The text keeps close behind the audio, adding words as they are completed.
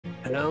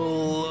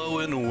Hello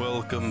and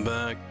welcome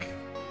back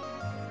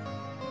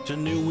to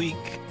New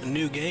Week,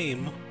 New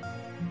Game.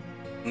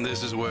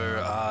 This is where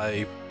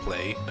I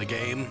play a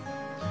game.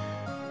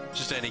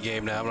 Just any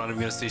game now, I'm not even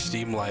going to say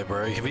Steam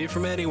Library. It can be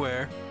from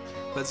anywhere,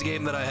 but it's a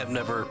game that I have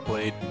never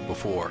played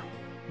before.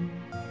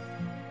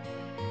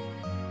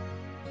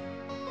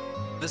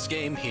 This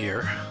game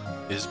here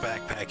is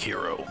Backpack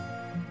Hero.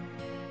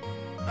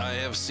 I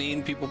have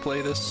seen people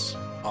play this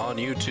on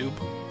YouTube.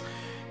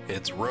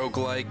 It's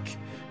roguelike.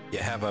 You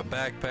have a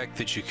backpack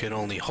that you can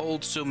only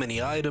hold so many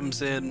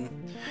items in.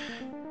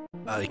 You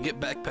can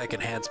get backpack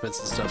enhancements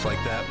and stuff like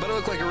that, but it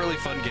looked like a really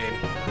fun game.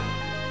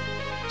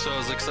 So I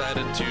was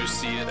excited to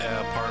see it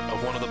as part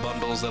of one of the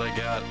bundles that I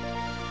got.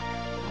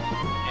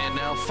 And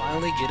now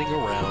finally getting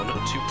around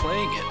to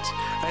playing it.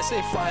 I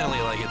say finally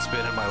like it's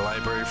been in my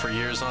library for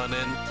years on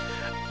end.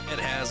 It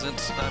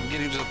hasn't. I'm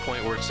getting to the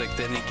point where it's like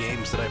any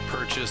games that I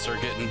purchase or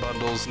get in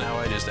bundles, now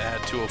I just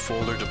add to a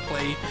folder to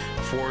play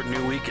for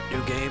New Week,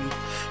 New Game.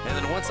 And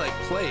then once I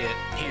play it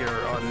here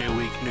on New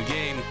Week, New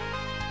Game,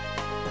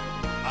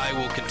 I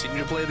will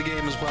continue to play the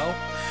game as well.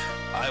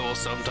 I will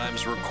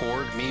sometimes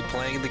record me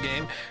playing the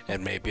game,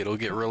 and maybe it'll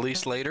get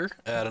released later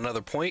at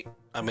another point.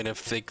 I mean,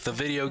 if the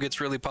video gets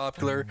really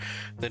popular,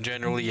 then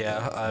generally,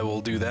 yeah, I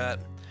will do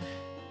that.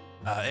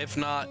 If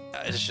not,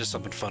 it's just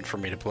something fun for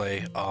me to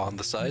play on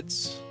the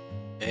sides.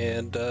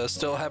 And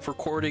still have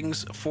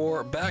recordings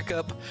for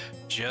backup,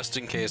 just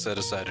in case I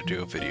decide to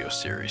do a video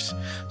series.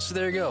 So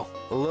there you go,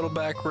 a little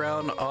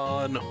background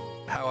on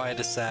how I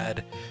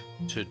decide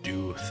to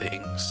do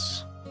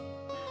things.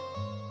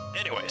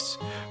 Anyways,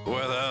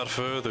 without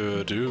further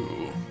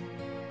ado,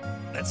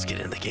 let's get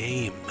in the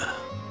game.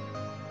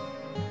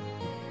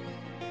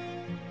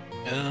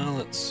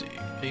 Let's see,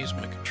 use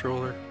my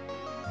controller.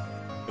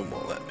 It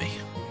won't let me.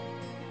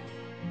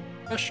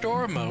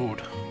 Restore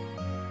mode.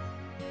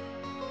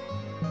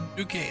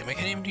 New game. I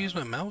can't even use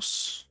my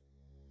mouse.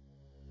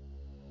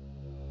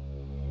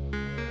 I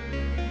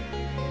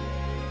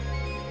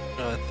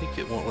think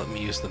it won't let me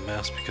use the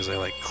mouse because I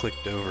like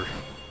clicked over.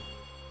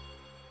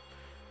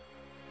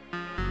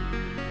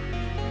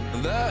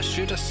 Thus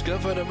you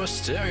discovered a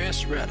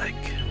mysterious relic.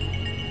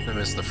 I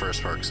missed the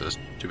first part because I was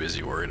too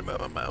busy worried about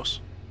my mouse.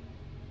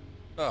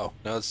 Oh,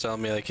 now it's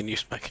telling me I can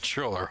use my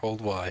controller.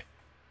 Hold Y.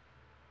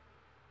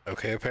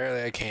 Okay,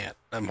 apparently I can't.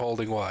 I'm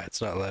holding Y.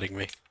 It's not letting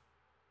me.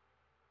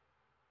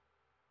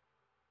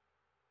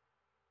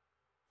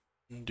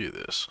 Do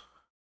this.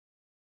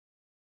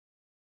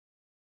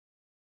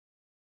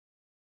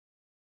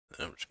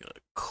 I'm just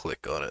gonna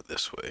click on it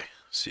this way.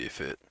 See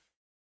if it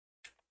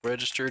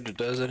registered. It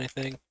does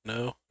anything?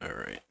 No?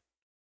 Alright.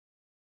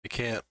 I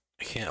can't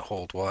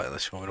hold Y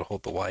unless you want me to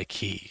hold the Y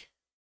key.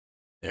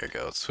 There we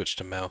go. Let's switch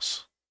to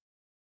mouse.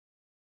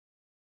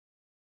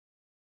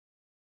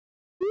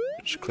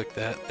 Just click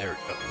that. There we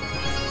go.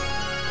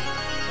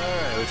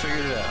 Alright, we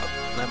figured it out.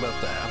 How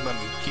about that? I'm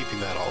keeping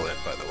that all in,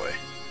 by the way.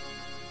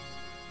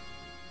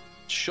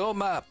 Show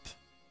map.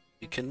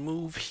 You can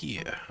move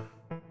here.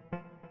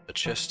 A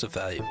chest of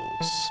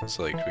valuables. It's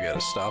like we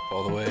gotta stop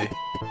all the way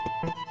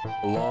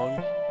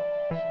along.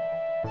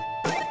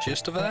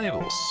 Chest of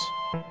valuables.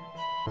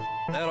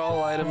 Add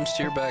all items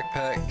to your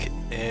backpack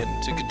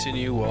and to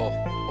continue while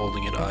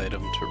holding an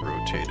item to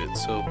rotate it.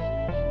 So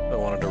if I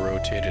wanted to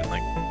rotate it and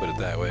like put it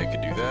that way, I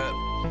could do that.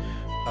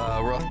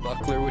 Rough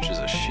buckler, which is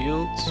a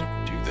shield, so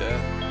do that.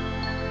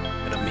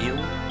 And a meal.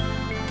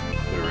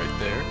 Put it right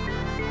there.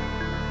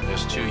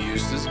 There's 2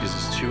 uses, gives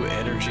us 2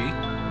 energy.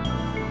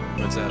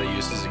 When it's out of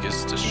uses, it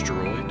gets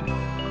destroyed.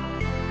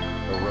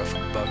 A rough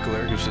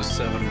buckler gives us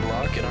 7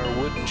 block, and our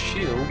wooden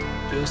shield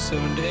deals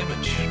 7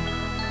 damage.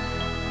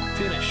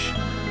 Finish.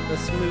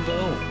 Let's move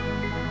on.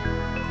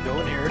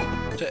 Going here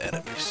to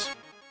enemies.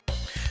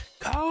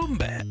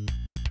 Combat.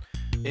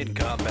 In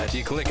combat,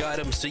 you click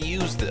items to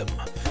use them.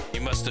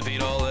 You must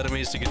defeat all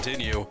enemies to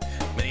continue.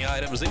 Many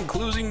items,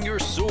 including your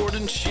sword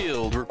and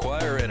shield,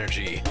 require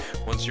energy.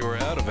 Once you are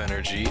out of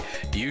energy,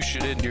 you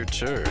should end your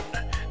turn.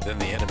 Then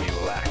the enemy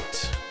will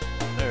act.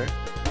 Alright.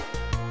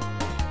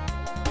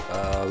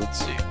 Let's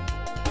see.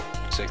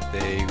 Looks like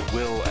they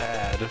will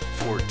add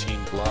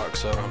 14 blocks,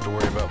 so I don't have to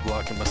worry about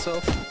blocking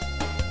myself.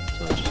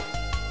 So I'll just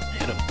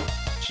hit them.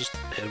 Just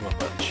hit them a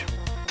bunch.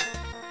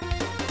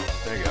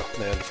 There you go.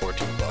 They added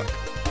 14 block.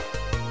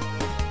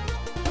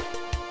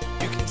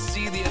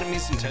 See the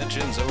enemy's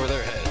intentions over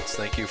their heads.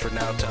 Thank you for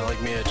now telling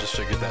me. I just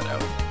figured that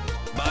out.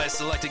 By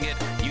selecting it,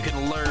 you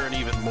can learn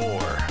even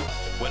more.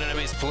 When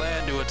enemies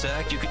plan to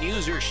attack, you can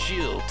use your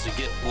shield to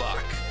get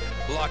block.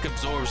 Block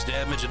absorbs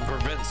damage and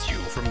prevents you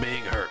from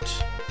being hurt.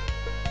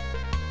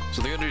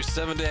 So they're gonna do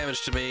 7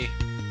 damage to me.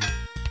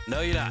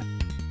 No, you're not.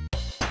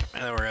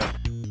 And then we're gonna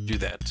do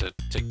that to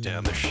take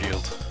down their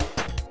shield.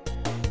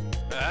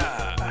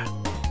 Ah!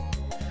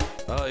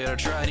 Oh, you're gonna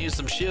try and use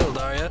some shield,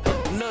 are you?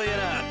 No, you're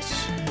not.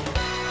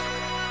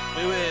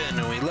 We win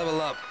and we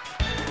level up.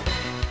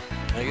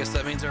 I guess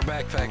that means our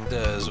backpack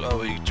does. Oh,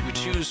 we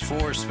choose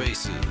 4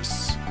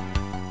 spaces.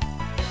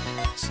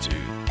 Let's do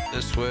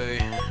this way,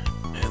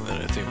 and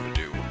then I think we'll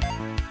do,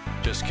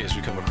 just in case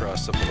we come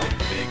across something like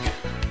big.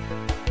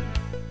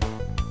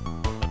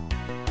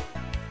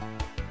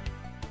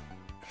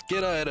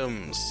 Get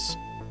items.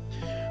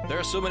 There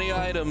are so many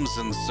items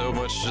and so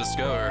much to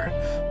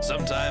discover.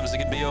 Sometimes it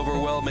can be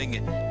overwhelming,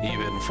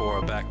 even for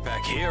a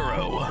backpack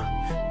hero.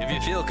 If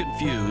you feel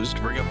confused,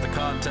 bring up the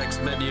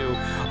context menu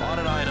on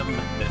an item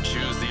and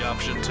choose the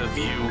option to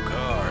view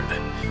card.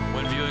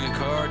 When viewing a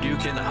card, you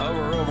can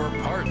hover over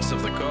parts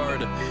of the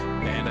card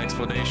and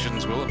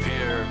explanations will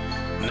appear.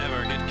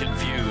 Never get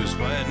confused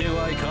by a new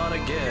icon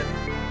again.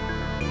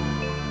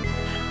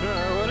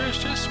 What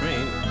does this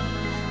mean?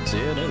 See,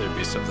 I know there'd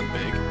be something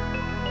big.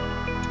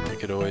 I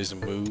could always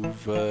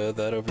move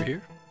that over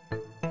here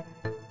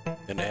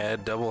and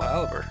add double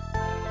halberd.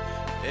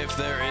 If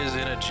there is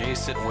an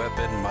adjacent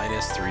weapon,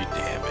 -3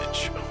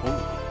 damage.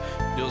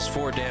 Ooh. Deals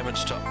 4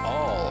 damage to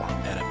all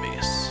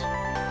enemies.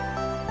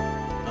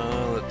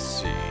 Let's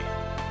see.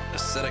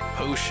 Ascetic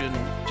potion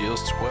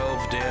deals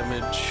 12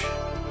 damage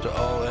to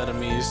all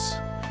enemies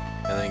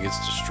and then gets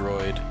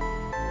destroyed.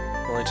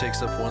 Only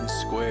takes up 1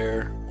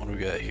 square. What do we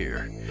got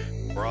here?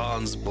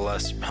 Bronze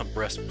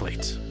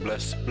breastplate.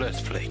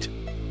 Breastplate.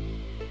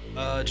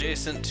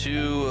 Adjacent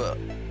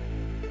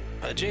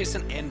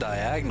and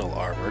diagonal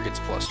armor gets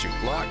 +2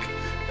 block.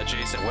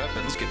 Adjacent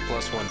weapons get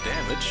 +1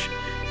 damage.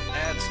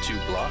 Adds 2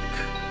 block.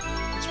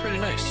 It's pretty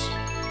nice.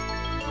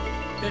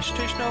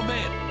 It's not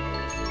bad.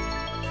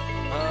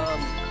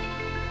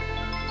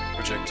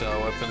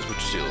 Projectile weapons,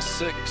 which deals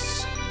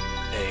 6.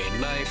 A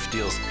knife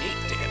deals 8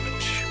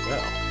 damage.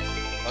 Well,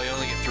 oh, you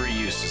only get 3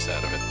 uses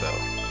out of it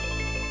though.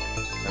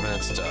 And then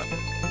it's done.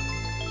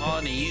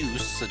 On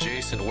use,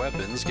 adjacent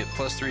weapons get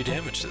 +3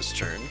 damage this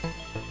turn.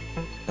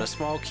 And a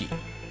small key,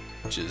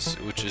 which is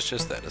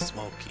just that, a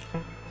small key.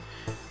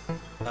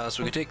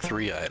 So we can take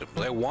 3 items.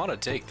 I want to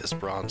take this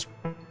bronze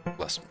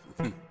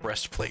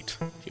breastplate.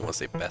 You want to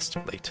say best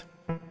plate.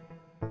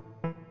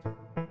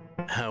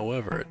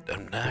 However,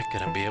 I'm not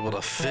going to be able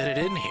to fit it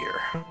in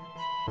here.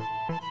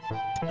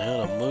 I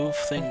gotta move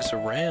things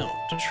around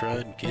to try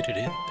and get it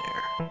in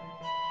there.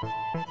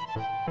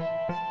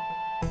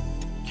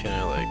 Can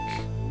I, like...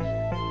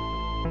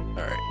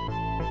 Alright.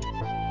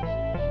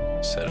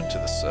 Set it to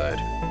the side.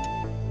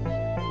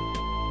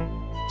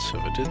 So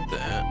if I did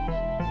that...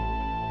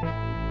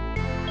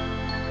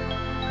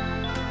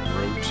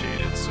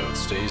 Rotate it so it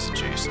stays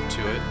adjacent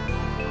to it.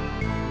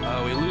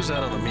 We lose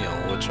out on the meal,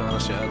 which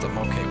honestly, I'm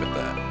okay with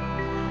that.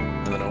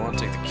 And then I want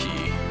to take the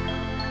key.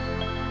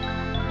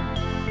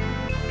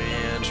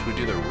 Should we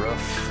do the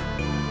rough?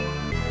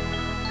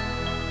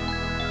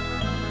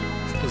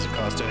 It doesn't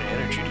cost any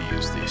energy to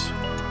use these.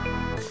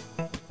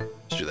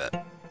 Let's do that.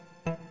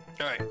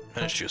 Alright,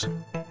 finish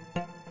choosing.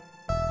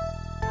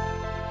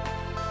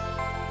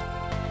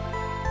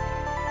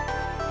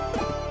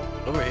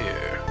 Over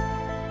here.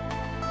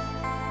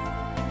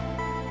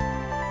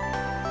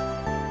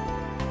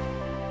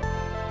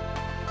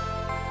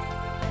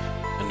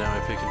 And now I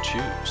pick and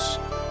choose.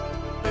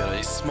 We got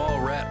a small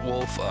rat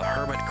wolf, a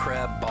hermit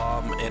crab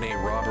bomb, and a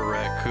robber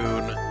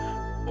raccoon,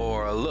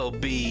 or a little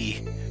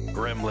bee,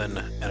 gremlin,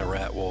 and a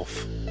rat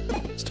wolf.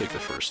 Let's take the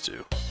first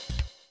 2.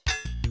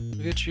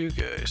 Look at you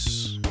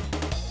guys.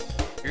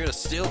 You're gonna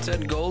steal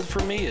 10 gold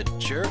from me, a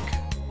jerk?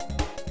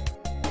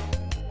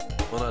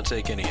 Will not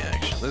take any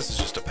action. This is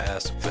just a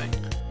passive thing.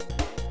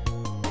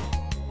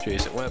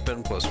 Adjacent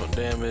weapon, +1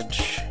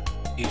 damage.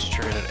 Each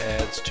turn it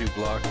adds 2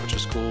 block, which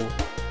is cool.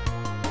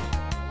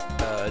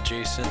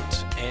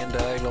 Adjacent and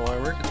diagonal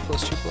armor gets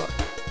 +2 block.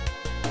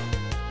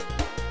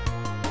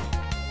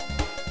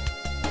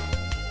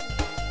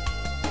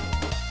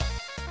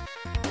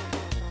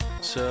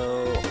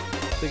 So,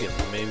 thinking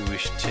maybe we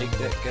should take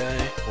that guy.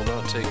 We'll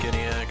not take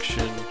any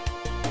action.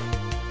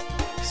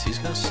 Cause he's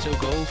gonna steal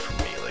gold from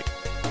me. Like,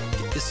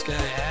 get this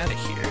guy out of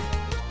here.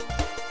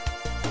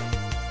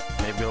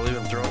 Maybe I'll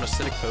even throw an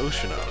acidic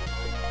potion on him.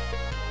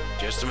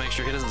 Just to make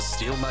sure he doesn't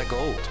steal my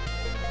gold.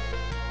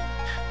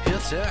 He'll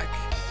attack.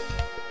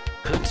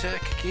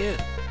 Attack again.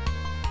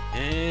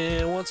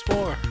 And once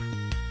more.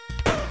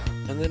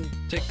 And then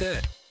take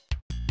that.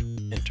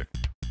 Enter.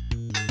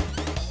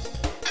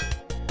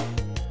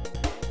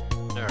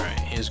 Alright,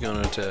 he's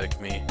gonna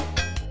attack me.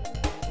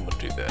 I'm gonna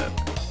do that.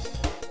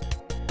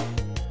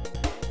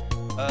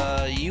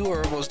 You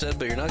are almost dead,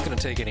 but you're not gonna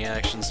take any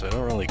action, so I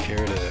don't really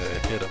care to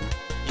hit him.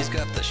 He's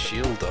got the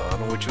shield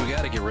on, which we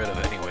gotta get rid of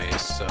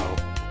anyways, so...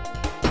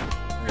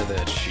 Get rid of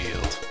that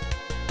shield.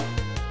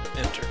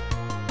 Enter.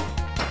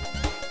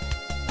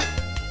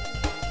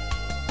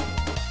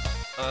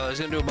 He's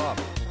gonna do a bomb.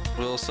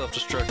 Will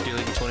self-destruct,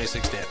 dealing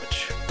 26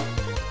 damage.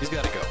 He's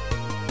gotta go.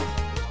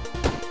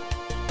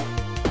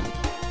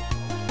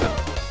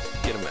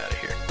 Get him out of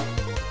here.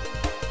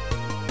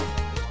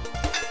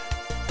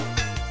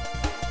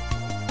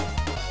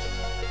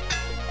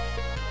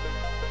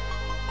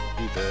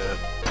 Do that.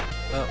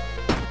 Up.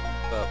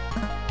 Up.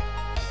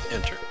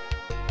 Enter.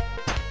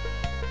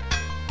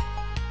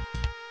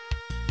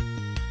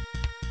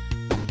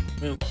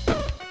 Move.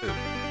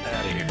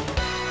 Out of here.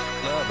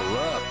 Level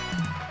up.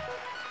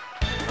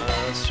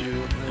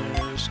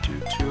 Let's do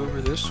 2 over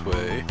this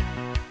way.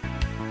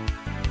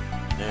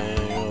 And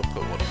we'll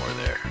put 1 more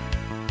there.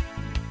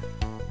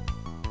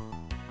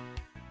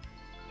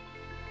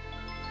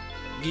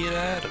 Get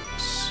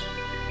items.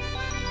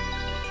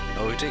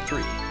 Oh, we take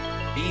 3.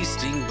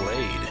 Feasting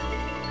Blade.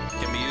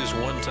 Can be used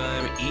one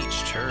time each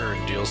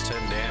turn, deals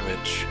 10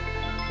 damage.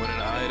 When an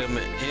item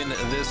in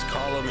this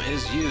column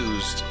is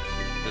used,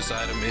 this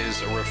item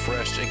is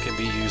refreshed and can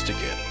be used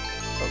again.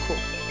 Oh,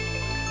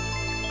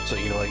 cool. So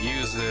you can like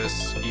use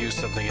this, use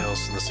something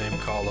else in the same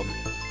column,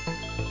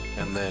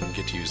 and then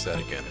get to use that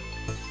again.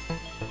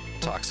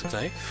 Toxic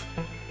Knife.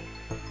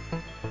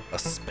 A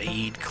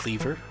Spade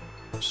Cleaver.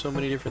 So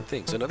many different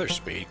things. And other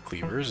Spade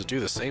Cleavers do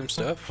the same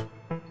stuff.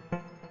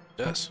 It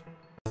does.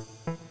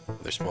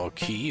 Another small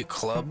key, a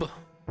club.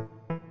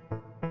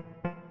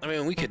 I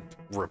mean, we could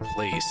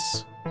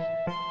replace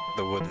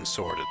the wooden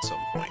sword at some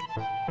point.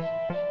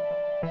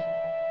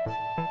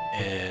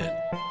 And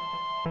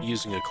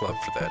using a club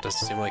for that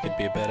doesn't seem like it'd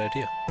be a bad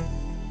idea.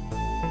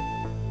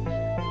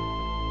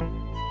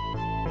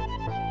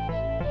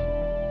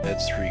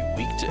 Adds 3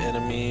 weak to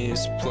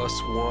enemies,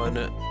 +1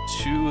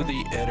 to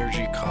the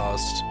energy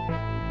cost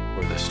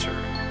for this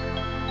turn.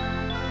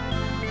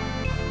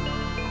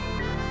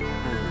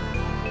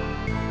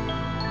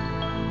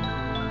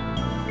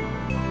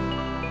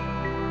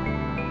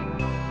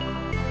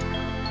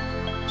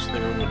 So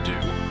then what we'll do,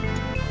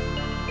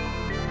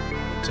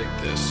 we'll take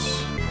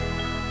this.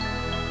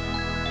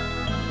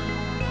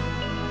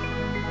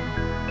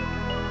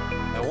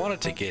 I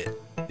wanted to get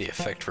the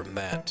effect from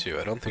that too.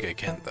 I don't think I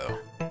can though.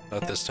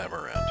 Not this time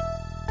around.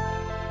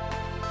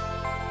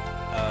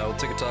 We'll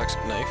take a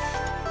Toxic Knife.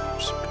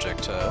 Just a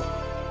projectile.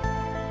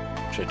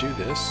 Should I do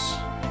this?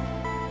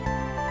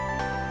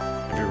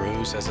 Every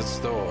rose has its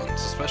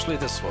thorns, especially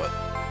this one.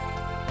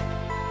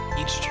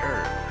 Each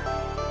turn.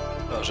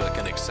 Oh, it's like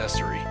an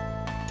accessory.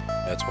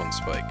 That's 1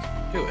 spike.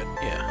 Do it,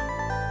 yeah.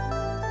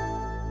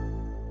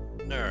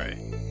 Alright.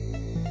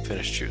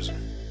 Finish choosing.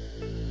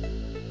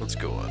 Let's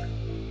go on.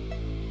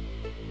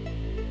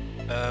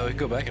 We can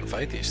go back and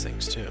fight these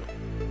things too.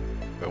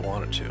 If I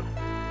wanted to.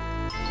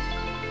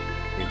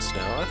 Green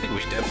Snow. I think we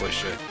definitely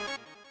should.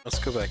 Let's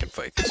go back and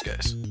fight these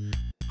guys.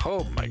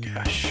 Oh my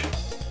gosh.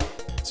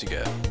 What's he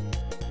got?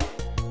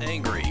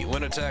 Angry.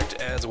 When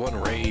attacked, adds 1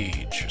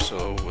 rage.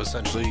 So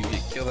essentially, you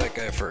kill that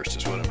guy first,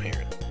 is what I'm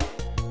hearing.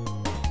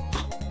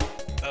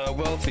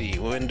 Wealthy.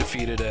 When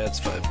defeated, adds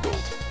 5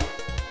 gold.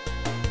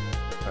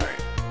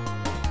 Alright.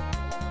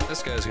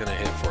 This guy's gonna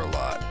hit for a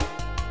lot.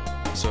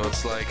 So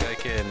it's like I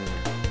can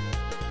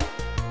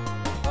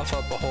buff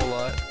up a whole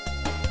lot.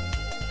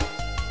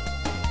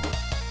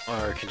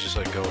 Or I can just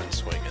like go and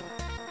swing it.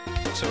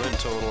 So in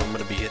total, I'm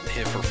gonna be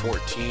hit for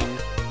 14.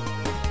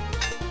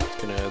 It's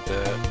gonna add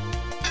that.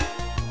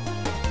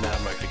 Now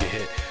I'm not gonna get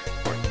hit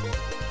for a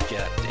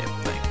goddamn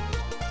thing.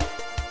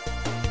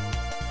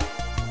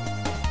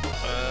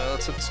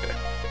 Let's hit this guy.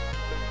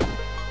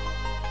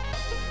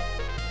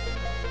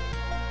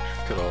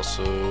 Could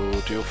also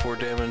deal 4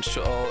 damage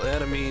to all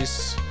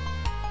enemies.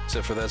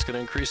 Except for that's gonna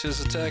increase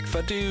his attack if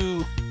I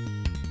do.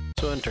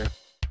 So enter.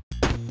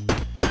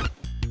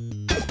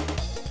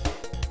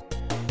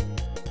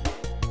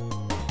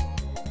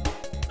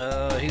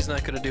 He's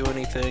not gonna do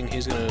anything.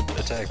 He's gonna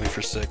attack me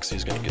for 6.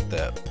 He's gonna get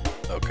that.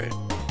 Okay.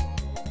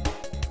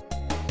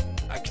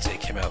 I can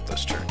take him out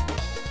this turn.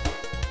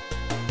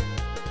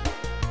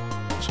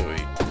 So we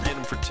hit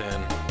him for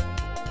 10.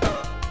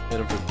 Hit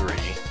him for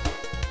 3.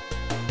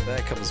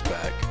 That comes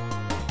back.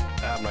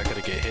 I'm not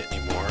gonna get hit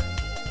anymore.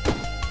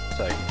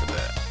 Attack him for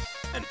that.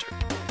 Enter.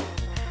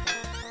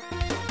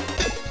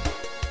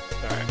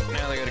 Alright,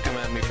 now they're gonna come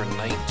at me for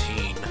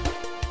 19.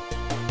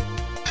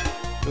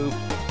 Oop.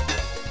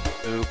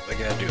 Oop, I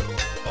gotta do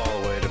it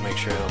all the way to make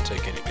sure I don't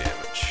take any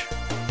damage.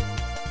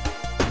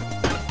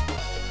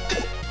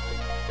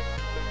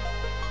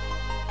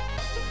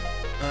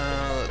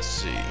 Let's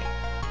see.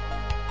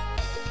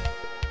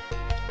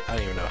 I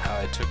don't even know how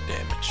I took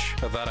damage.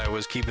 I thought I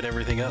was keeping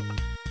everything up.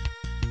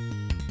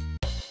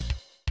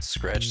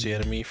 Scratch the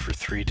enemy for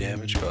 3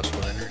 damage, cost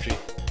 1 energy.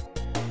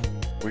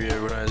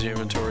 Reorganize your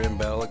inventory in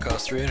battle, it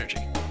costs 3 energy.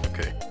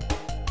 Okay.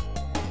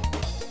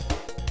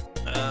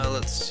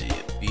 Let's see.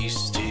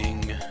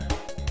 Beasting.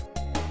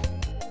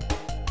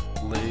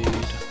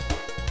 Blade.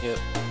 Yep.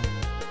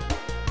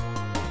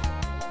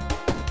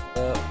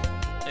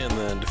 And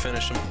then to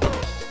finish him.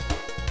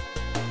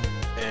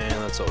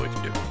 And that's all we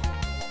can do.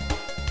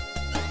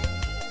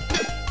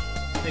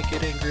 Make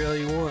it angry all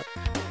you want.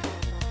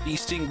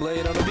 Beasting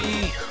Blade on a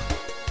bee.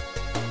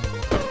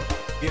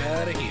 Get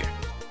out of here.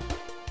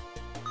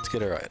 Let's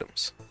get our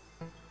items.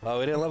 Oh,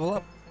 we didn't level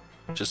up.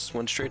 Just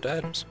went straight to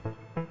items.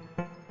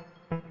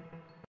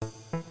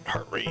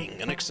 Heart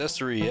Ring. An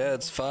accessory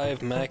adds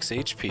 5 max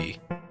HP.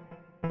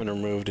 When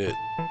removed, it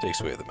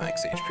takes away the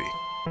max HP.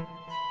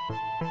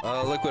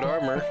 Liquid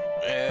Armor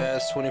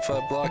adds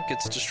 25 block,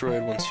 gets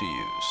destroyed once you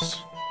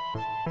use.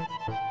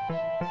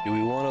 Do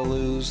we want to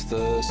lose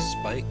the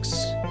spikes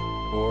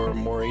or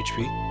more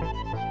HP?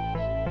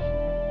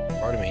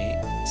 Part of me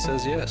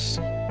says yes.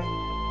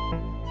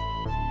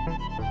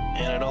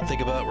 And I don't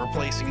think about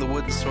replacing the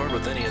wooden sword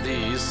with any of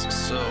these,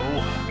 so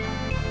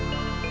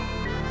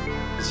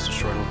it's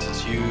destroyed once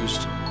it's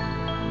used.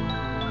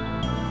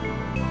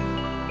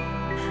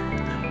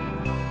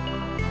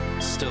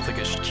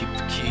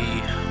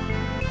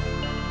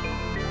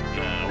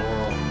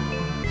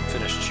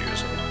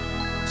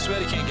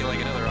 can't get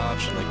like another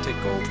option, like take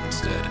gold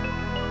instead.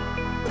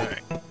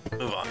 Alright,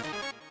 move on.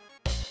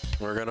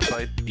 We're gonna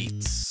fight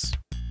beets.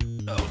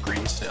 Oh,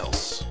 green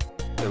snails.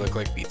 They look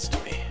like beets to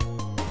me.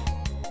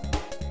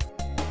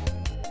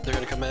 They're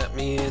gonna come at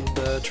me and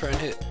try and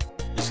hit.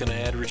 He's gonna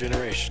add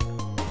regeneration.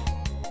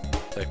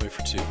 Attack me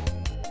for 2.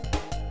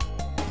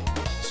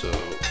 So,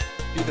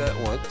 do that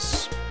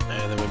once,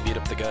 and then we beat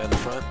up the guy in the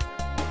front.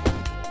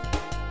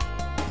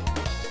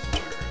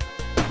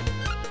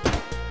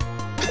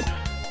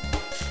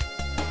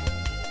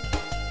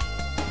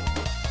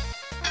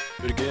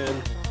 Do it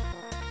again.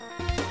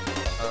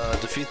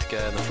 Defeat the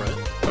guy in the front.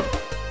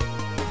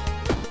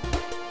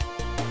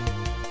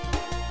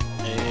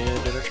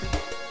 And in our turn.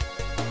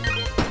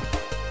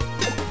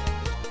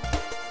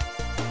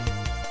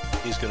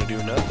 He's gonna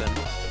do nothing,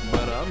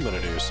 but I'm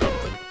gonna do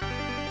something.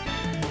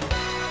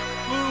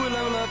 Ooh,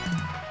 level up!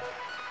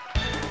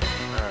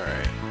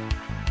 Alright.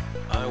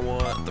 I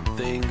want the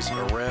things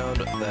around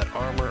that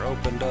armor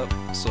opened up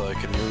so I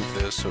can move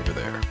this over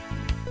there.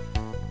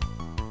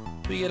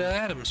 We get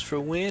items for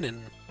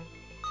winning.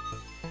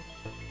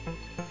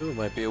 Ooh,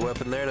 might be a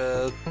weapon there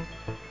to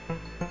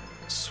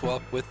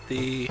swap with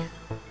the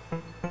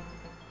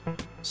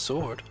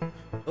sword.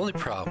 The only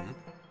problem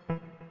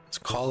is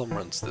column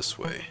runs this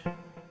way.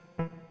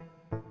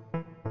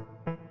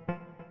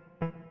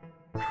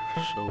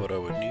 So what I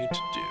would need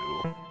to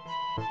do...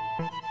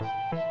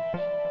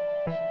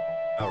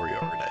 I'll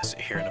reorganize it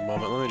here in a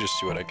moment. Let me just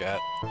see what I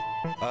got.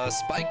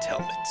 Spiked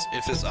helmets.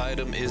 If this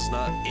item is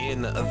not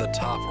in the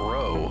top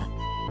row,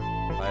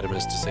 item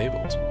is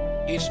disabled.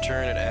 Each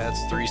turn it adds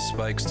 3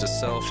 spikes to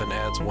self and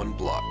adds 1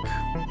 block.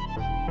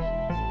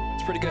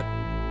 It's pretty good.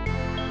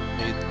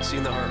 You've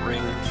seen the heart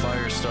ring,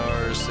 fire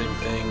stars, same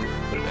thing,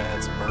 but it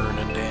adds burn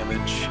and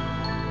damage.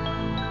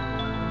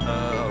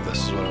 Oh,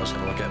 this is what I was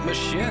going to look at.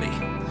 Machete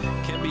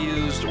can be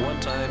used 1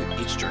 time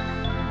each turn.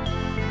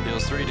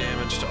 Deals 3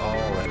 damage to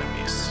all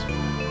enemies.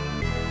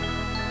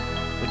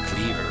 The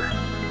cleaver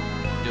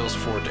deals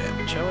 4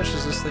 damage. How much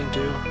does this thing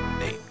do?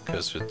 8,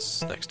 because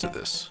it's next to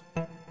this.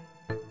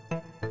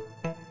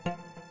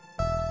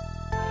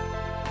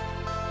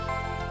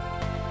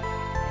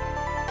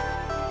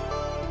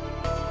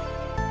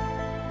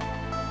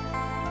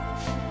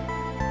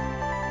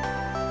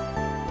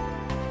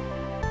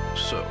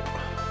 So,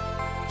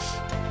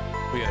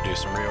 we gotta do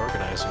some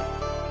reorganizing.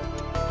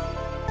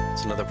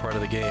 It's another part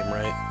of the game,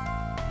 right?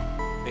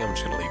 I think I'm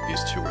just gonna leave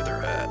these 2 where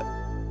they're at.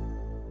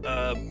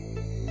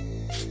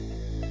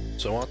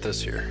 So I want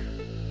this here.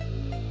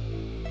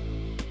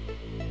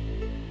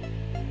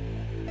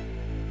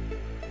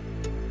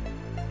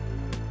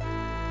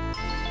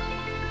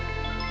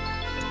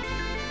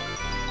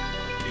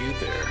 You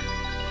there.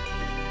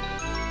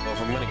 Well,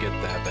 if I'm gonna get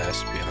that, that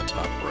has to be on the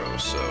top row,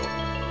 so...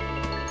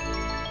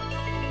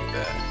 do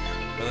that.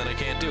 But then I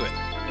can't do it.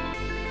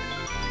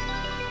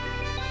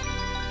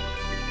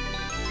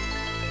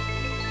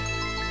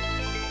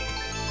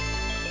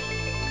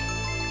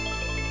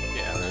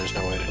 Yeah, there's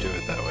no way to do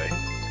it that way.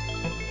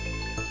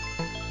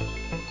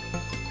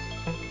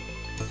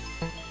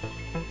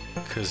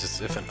 Because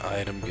it's if an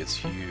item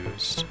gets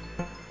used.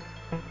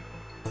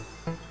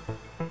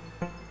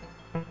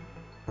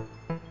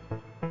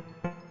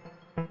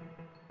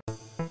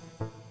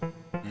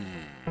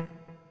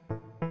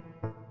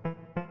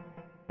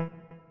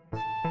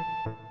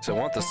 So I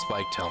want the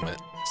spiked helmet.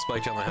 The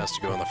spiked helmet has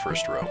to go in the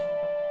first row.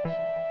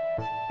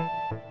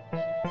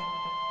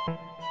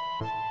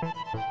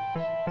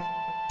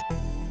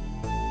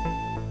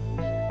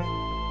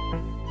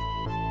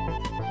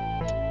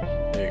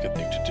 Maybe a good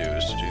thing to do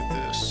is to do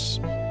this.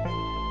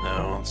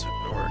 No, it's not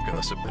gonna work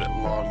unless I put it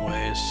long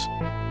ways.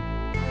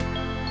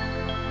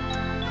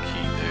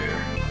 Key there.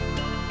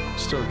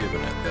 Still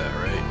giving it that,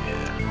 right?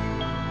 Yeah.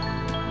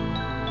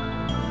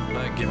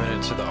 Not giving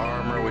it to the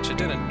armor, which it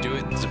didn't do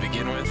it to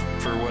begin with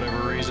for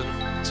whatever reason.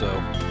 So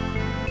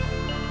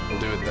we'll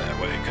do it that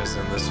way, because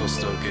then this will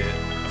still get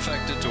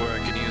affected to where I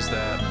can use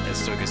that. It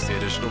still gets the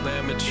additional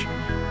damage.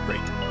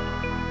 Great.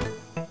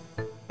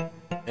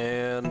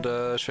 And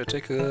should I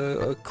take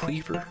a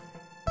cleaver?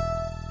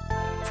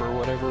 For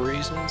whatever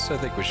reasons, I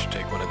think we should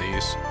take one of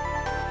these.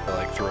 I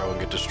like throw and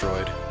get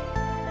destroyed.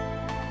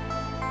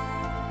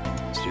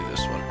 Let's do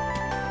this one.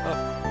 Up.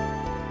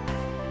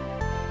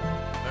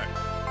 Alright.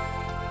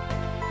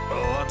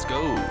 Oh, let's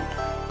go.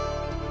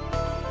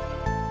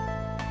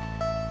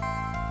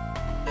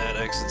 That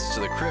exits to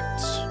the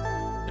crypt.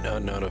 An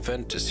unknown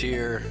event is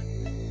here.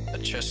 A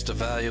chest of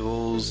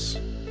valuables.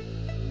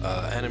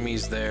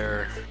 Enemies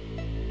there.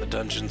 The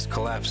dungeon's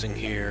collapsing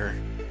here.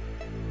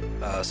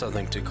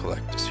 Something to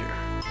collect is here.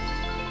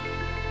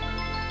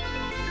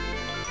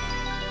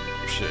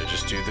 Should I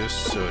just do this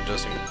so it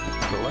doesn't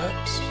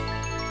collapse?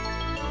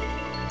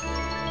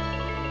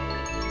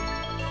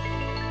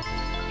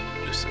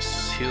 What is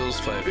this? Heals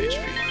 5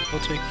 HP. I'll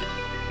take it.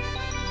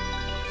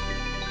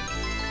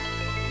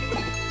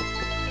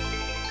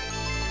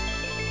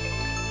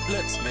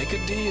 Let's make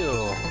a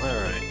deal.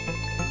 Alright.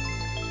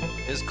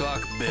 His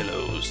clock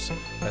billows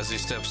as he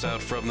steps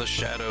out from the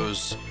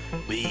shadows.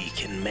 We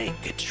can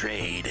make a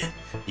trade,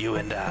 you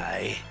and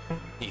I.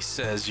 He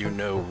says you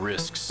know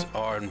risks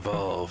are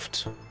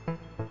involved.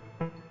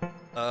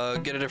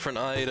 Get a different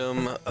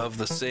item of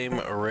the same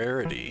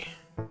rarity.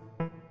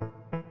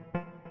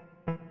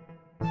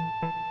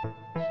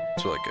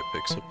 So like I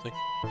pick something.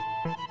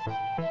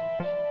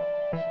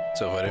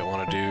 So if I didn't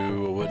want to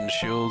do a wooden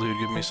shield, he'd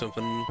give me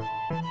something.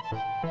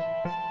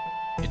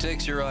 He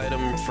takes your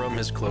item from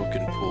his cloak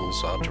and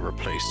pulls out a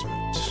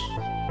replacement.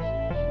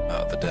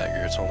 The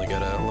dagger, it's only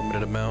got a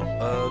limited amount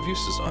of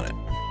uses on it.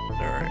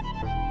 Alright.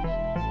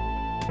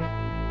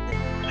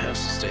 It has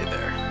to stay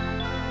there.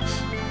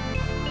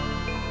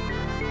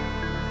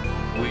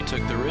 We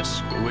took the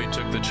risk, we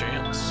took the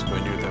chance. We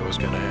knew that was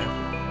gonna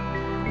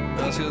happen.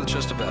 Let's go to the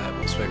chest of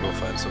battles. Maybe we'll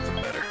find something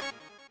better.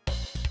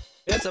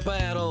 It's a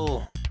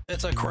battle!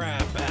 It's a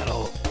crab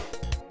battle!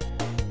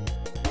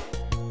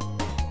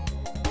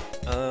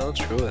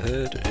 Let's go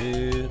ahead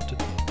and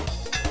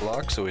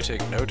block so we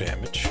take no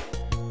damage.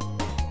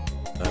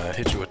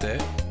 Hit you with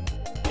that.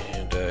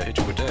 And hit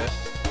you with that.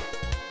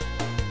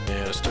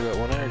 And I still got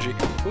 1 energy.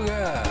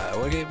 Ooh-ah!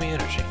 What gave me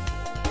energy?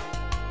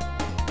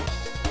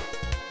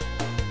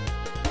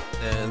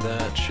 And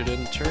that should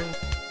end turn.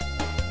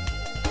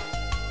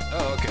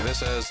 Oh, okay, this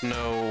has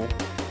no...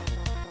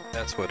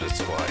 That's what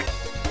it's why.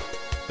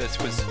 This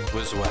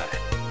was why.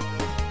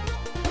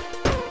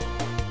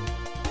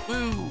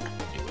 Woo!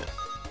 You win.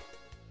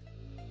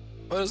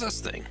 What is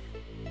this thing?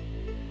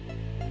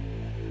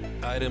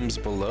 Items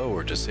below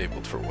are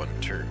disabled for 1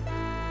 turn.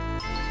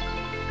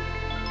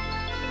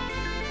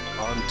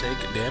 On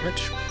take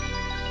damage.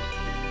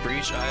 For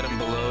each item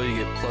below, you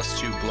get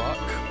 +2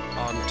 block.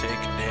 On take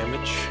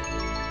damage.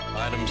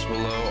 Items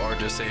below are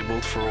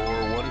disabled for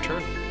 1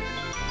 turn.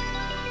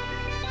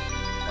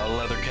 A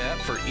leather cap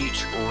for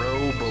each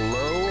row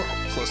below,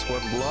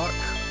 +1 block.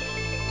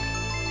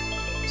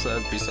 So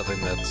that'd be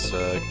something that's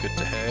good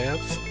to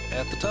have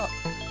at the top.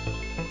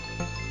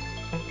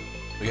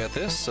 We got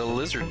this, a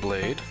lizard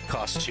blade.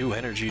 Costs 2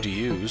 energy to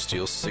use,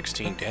 deals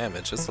 16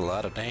 damage. That's a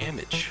lot of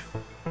damage.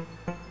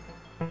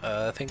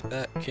 I think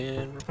that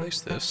can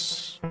replace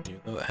this, even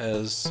though it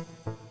has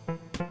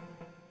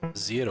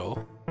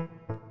 0.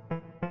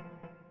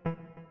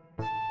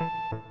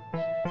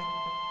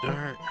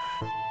 Darn,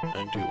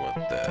 I do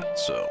want that,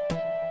 so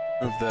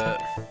move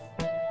that,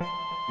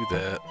 do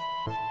that.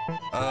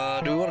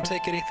 Do we want to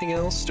take anything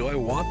else? Do I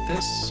want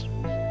this?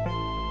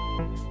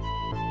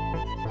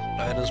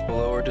 Items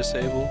below are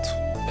disabled.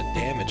 I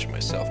damage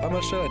myself. How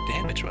much did I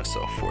damage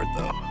myself for,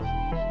 though?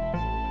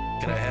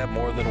 Can I have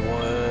more than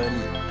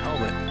 1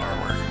 helmet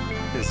armor?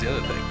 Is the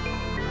other thing.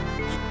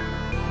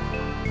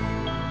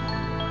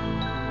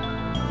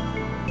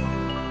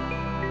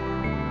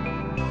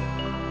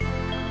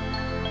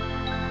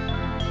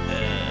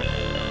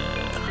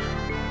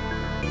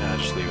 Nah,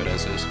 just leave it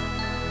as is.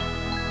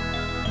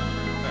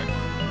 Alright,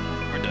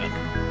 we're done.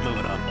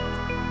 Moving on.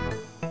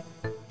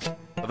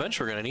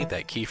 Eventually we're gonna need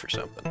that key for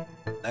something.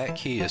 That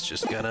key is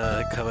just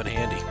gonna come in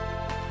handy.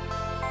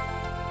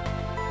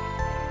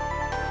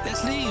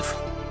 Let's leave!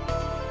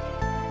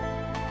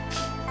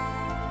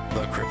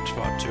 The Crypt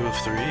Spot 2 of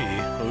 3.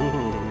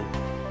 Ooh.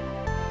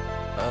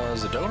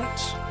 The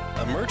donuts?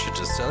 A merchant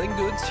is selling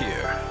goods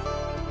here.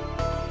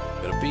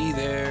 Gotta be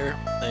there,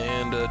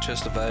 and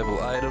chest of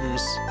valuable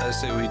items. I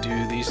say we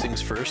do these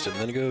things first and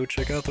then go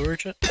check out the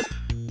merchant.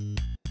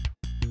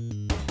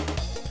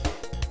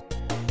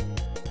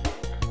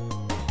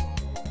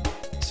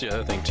 The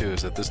other thing too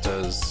is that this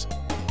does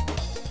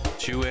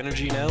 2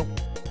 energy now.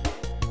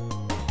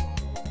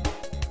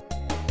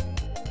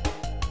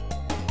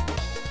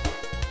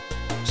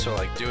 So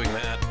like doing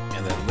that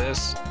and then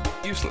this,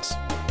 useless.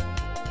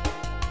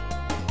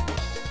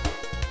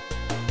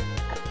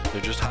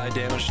 They're just high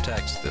damage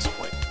attacks at this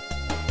point.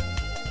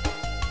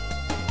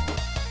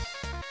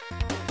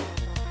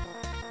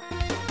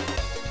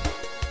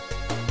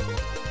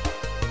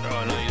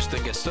 Oh no, you just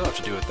think I still have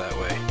to do it that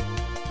way.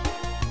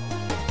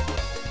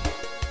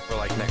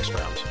 Like next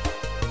round.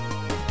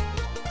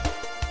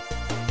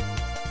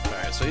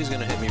 Alright, so he's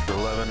gonna hit me for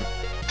 11.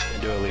 I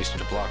do at least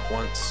need to block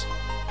once.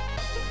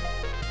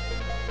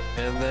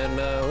 And then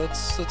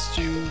let's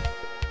do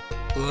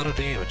a lot of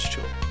damage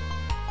to him.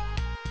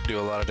 Do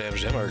a lot of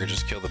damage to him, or I could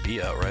just kill the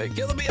bee outright.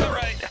 Kill the bee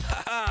outright!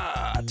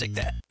 Haha! Take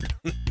that.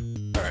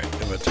 Alright,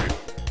 inventory.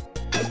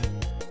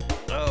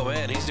 Oh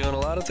man, he's doing a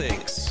lot of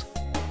things.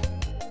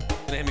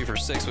 Gonna hit me for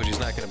 6, which he's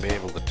not gonna be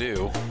able to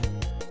do.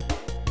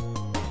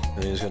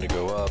 And he's gonna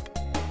go up.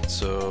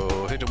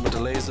 So hit him with the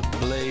lizard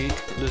blade.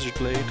 Hit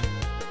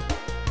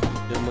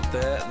him with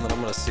that, and then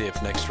I'm gonna see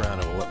if next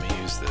round it will let me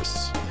use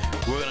this.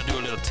 We're gonna do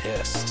a little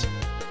test.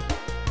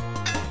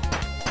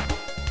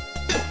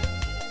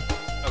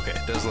 Okay,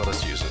 it does let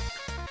us use it.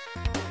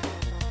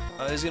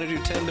 He's gonna do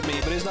 10 to me,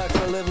 but he's not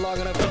gonna live long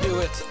enough to do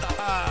it.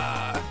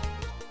 Aha!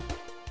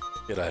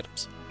 Good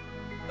items.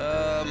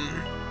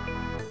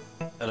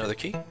 Another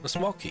key, a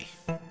small key.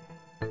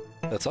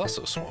 That's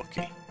also a small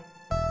key.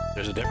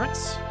 There's a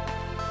difference?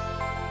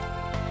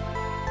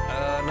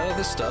 None of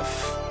this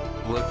stuff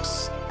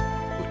looks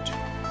good.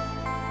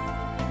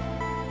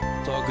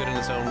 It's all good in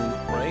its own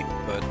right,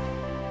 but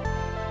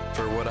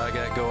for what I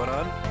got going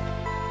on,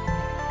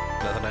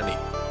 nothing I need.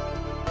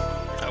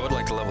 I would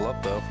like to level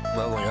up though.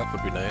 Leveling up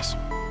would be nice.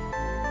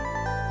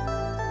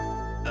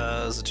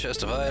 There's a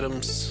chest of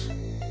items.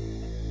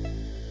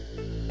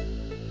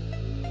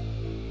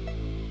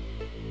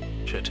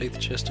 Should I take the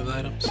chest of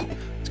items?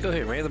 Let's go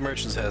here. Maybe the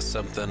merchants has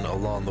something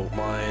along the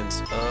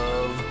lines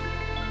of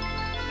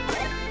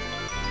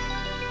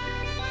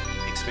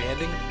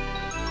expanding?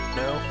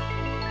 No?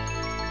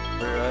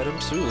 Rare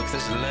items? Ooh, look at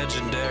this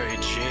legendary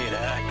jade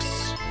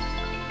axe.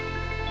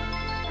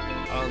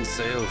 On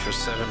sale for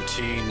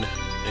 17.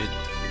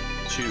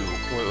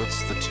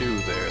 What's the 2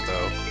 there,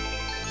 though?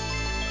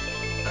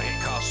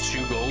 It costs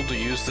 2 gold to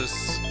use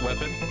this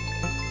weapon.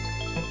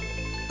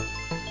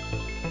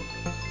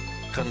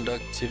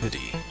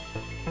 Conductivity.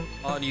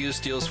 On use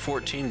deals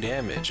 14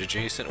 damage.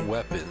 Adjacent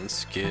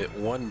weapons get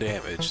 1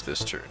 damage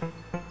this turn.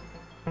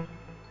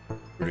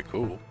 Pretty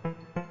cool.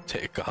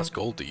 It costs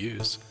gold to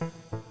use.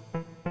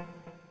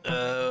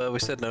 We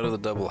said no to the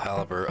double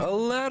halberd. A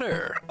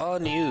letter!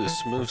 On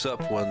use, moves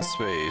up 1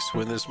 space.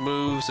 When this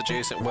moves,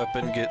 adjacent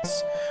weapon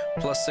gets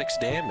 +6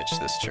 damage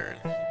this turn.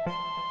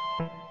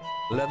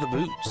 Leather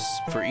boots.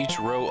 For each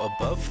row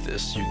above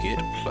this, you get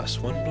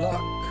 +1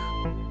 block.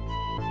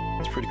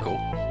 It's pretty cool.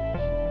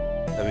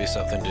 That'd be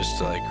something just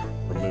to like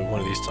remove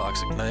one of these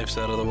toxic knives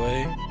out of the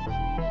way.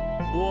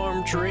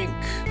 Warm drink.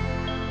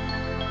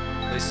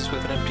 Places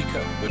with an empty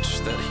cup, which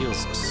that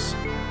heals us.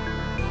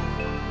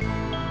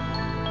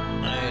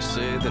 I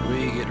say that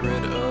we get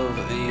rid of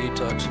the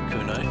toxic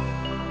kunai.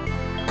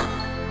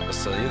 I'll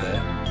sell you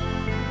that.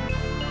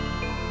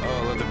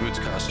 Oh, leather boots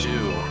cost 2.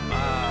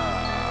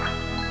 Ah.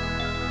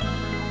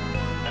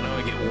 I know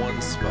I get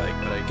 1 spike,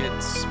 but I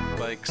get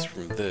spikes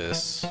from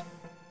this.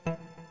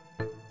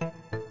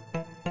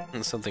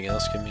 And something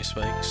else give me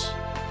spikes.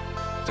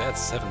 I had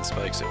 7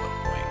 spikes at one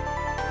point.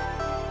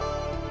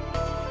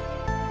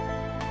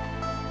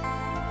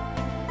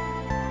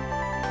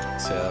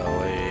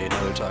 Sell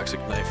another toxic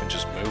knife and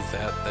just move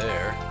that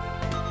there.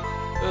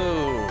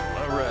 Boom!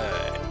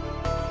 Alright.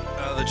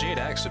 The jade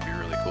axe would be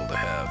really cool to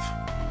have.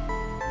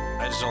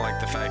 I just don't like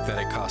the fact that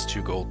it costs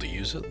 2 gold to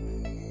use it.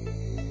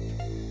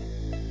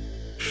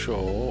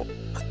 So,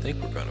 I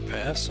think we're gonna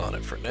pass on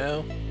it for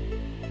now.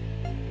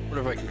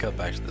 Wonder if I can come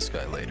back to this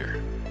guy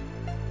later.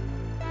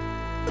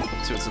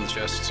 See what's in the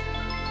chest.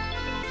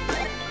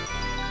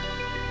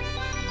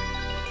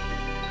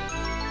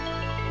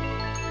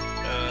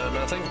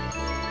 Nothing.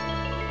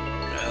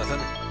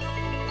 Nothing.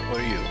 What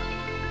are you?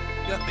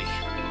 Guppy.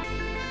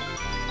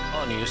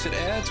 On use, it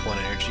adds 1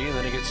 energy and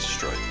then it gets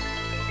destroyed.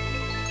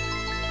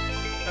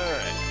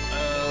 Alright,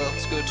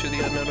 let's go to the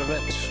unknown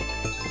event.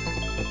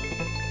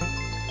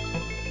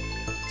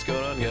 What's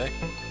going on, guy?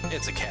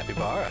 It's a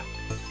capybara.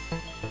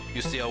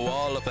 You see a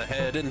wall up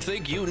ahead and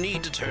think you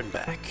need to turn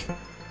back.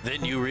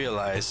 Then you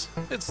realize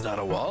it's not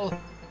a wall.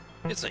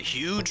 It's a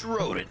huge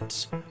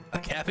rodent. A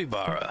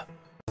capybara.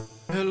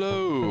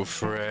 Hello,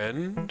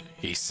 friend,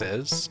 he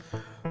says.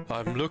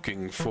 I'm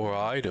looking for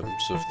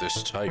items of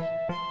this type.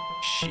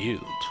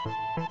 Shield.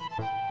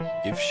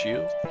 Give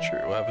shield?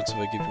 Sure, what happens if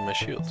I give you my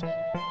shield?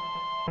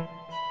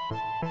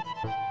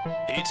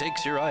 He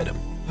takes your item.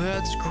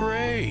 That's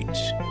great,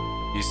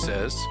 he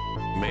says.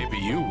 Maybe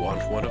you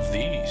want one of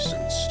these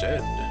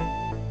instead.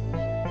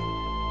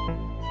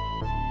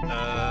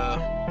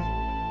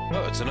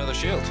 Oh, it's another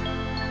shield.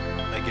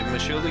 I give him a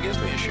shield, he gives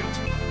me a shield.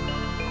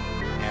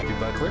 Happy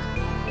buckler.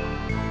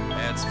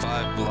 Adds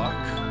 5 block.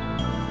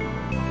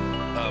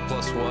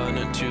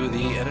 +1 to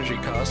the energy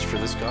cost for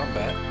this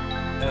combat.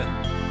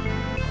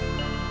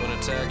 When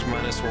attacked,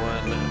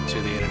 -1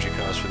 to the energy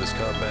cost for this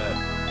combat.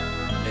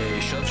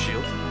 A shove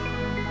shield,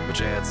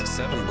 which adds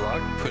 7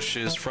 block,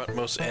 pushes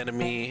frontmost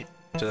enemy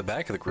to the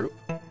back of the group.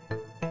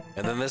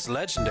 And then this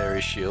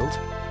legendary shield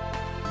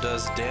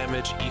does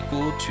damage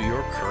equal to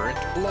your current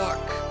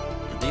block.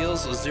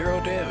 Deals 0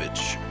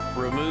 damage.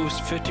 Removes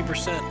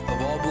 50%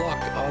 of all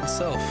block on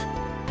self.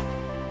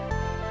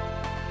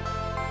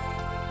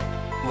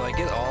 Well, I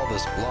get all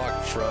this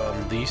block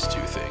from these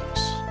 2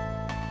 things.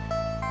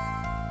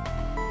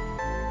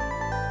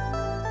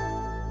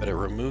 But it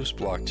removes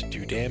block to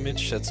do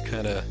damage. That's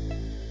kind of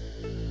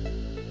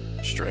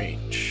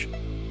strange.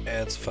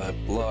 Adds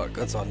 5 block.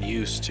 That's on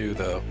use too,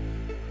 though.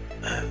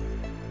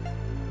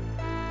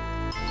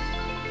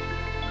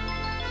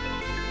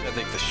 I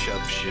think the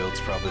shove shield's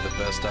probably the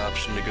best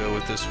option to go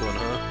with this one,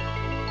 huh?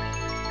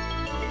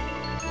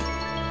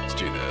 Let's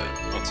do that.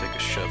 I'll take a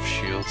shove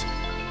shield.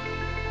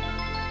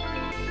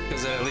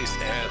 Because it at least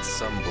adds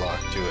some block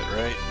to it,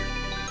 right?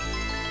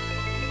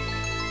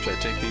 Should I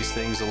take these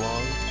things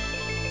along?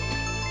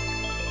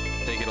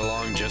 Take it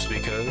along just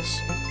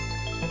because?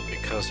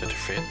 Because it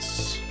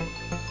fits.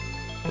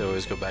 You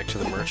always go back to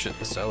the merchant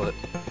and sell it.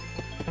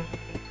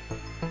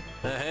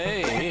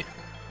 Hey!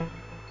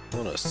 I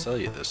want to sell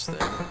you this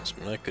thing, so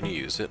I'm not going to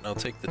use it, and I'll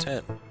take the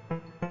 10.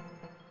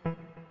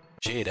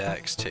 Jade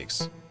Axe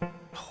takes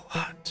a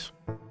lot.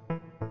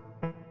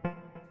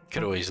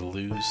 Could always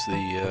lose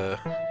the,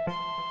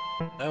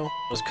 no,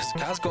 was it because it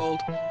cost gold?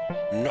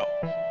 No.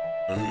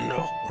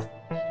 No.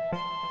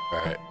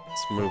 Alright,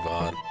 let's move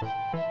on.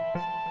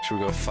 Should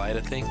we go fight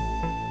a thing?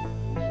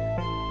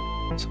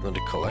 Something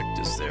to collect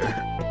is there.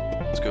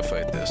 Let's go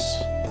fight this.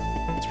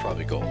 It's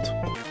probably gold.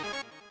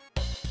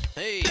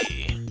 Hey!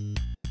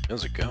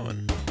 How's it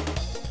going?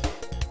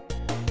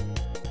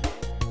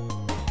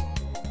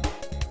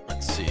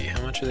 Let's see,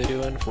 how much are they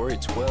doing? 4,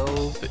 8,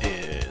 12,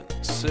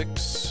 and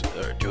 6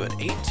 are doing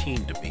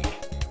 18 to me.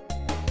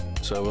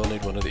 So we'll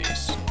need one of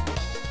these.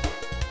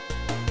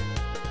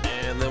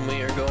 And then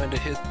we are going to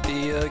hit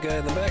the guy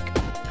in the back.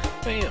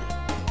 Bam!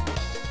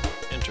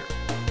 Enter.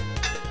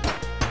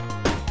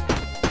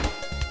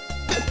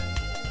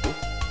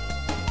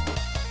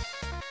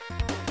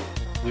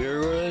 We are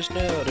realized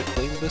now to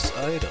claim this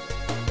item.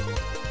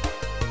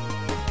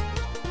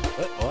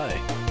 What?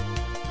 Why?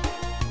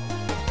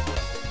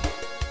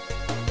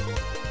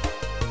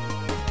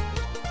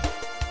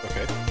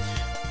 Okay.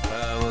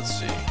 Let's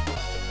see.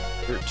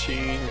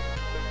 13.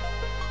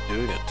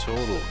 Doing a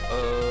total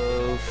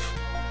of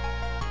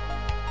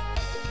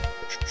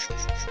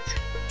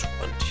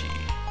 20.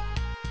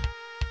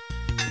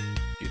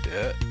 Do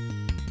that.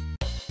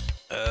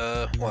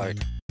 Well, I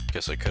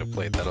guess I could have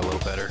played that a little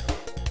better.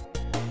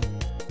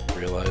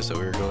 Realized that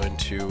we were going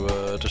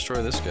to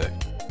destroy this guy.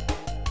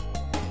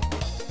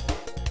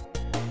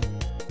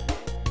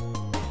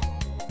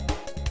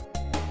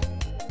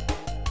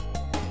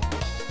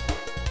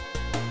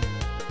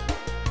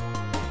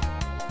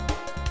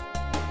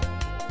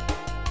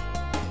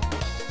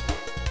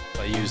 If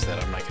I use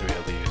that, I'm not going to be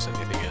able to use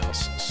anything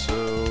else. So,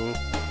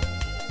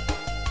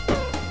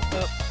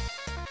 oh.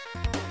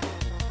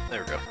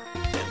 There we go.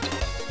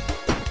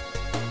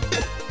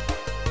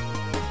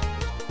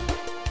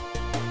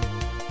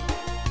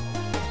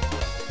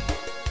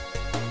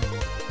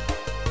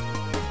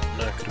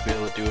 Be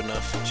able to do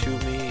enough to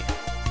me.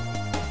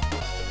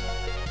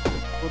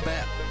 We're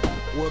bad.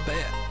 We're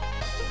bad.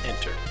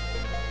 Enter.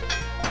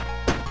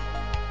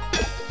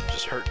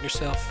 Just hurting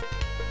yourself.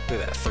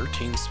 Look at that,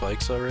 13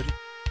 spikes already.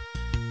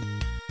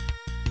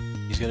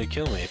 He's gonna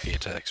kill me if he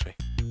attacks me.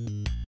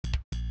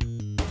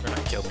 Or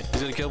not kill me.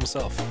 He's gonna kill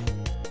himself.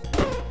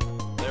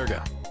 There we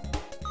go.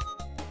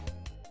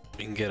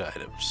 We can get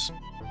items.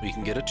 We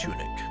can get a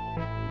tunic.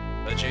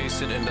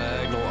 Adjacent and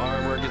diagonal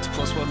armor gets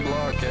 +1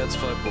 block, adds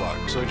 5 block.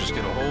 So I just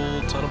get a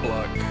whole ton of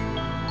block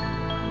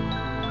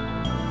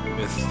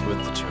with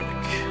the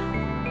tunic.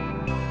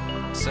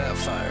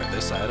 Sapphire,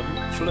 this item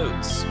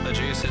floats.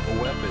 Adjacent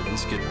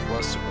weapons get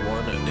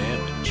 +1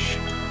 damage.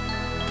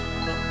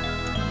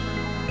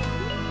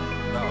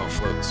 Oh,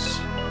 floats.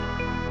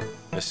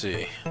 I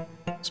see.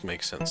 This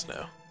makes sense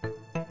now.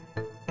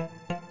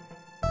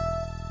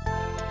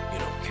 You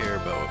don't care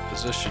about what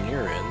position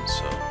you're in,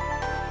 so...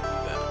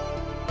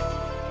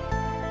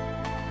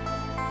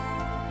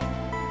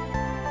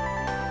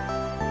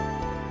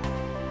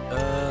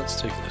 Let's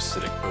take an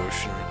acidic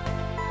potion.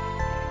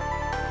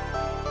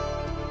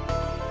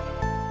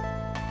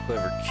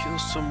 Clever kill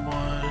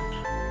someone.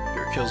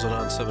 Your kills a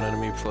non-7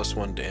 enemy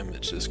 +1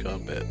 damage this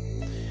combat.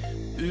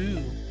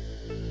 Ooh.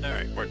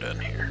 Alright, we're done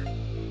here.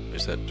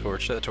 There's that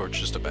torch. That torch is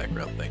just a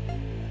background thing.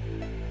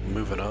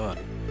 Moving on.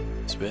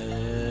 It's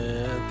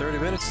been 30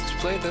 minutes since we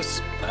played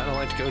this. I don't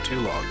like to go too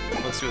long.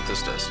 Let's see what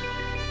this does.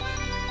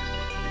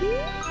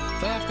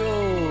 5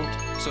 gold!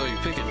 So you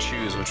pick and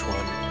choose which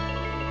one.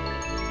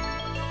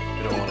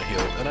 I don't want to heal,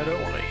 and I don't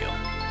want to heal.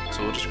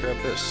 So we'll just grab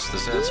this.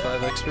 This adds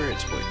 5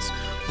 experience points.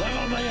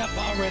 Level me up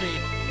already!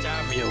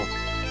 Damn you!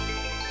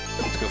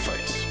 Let's go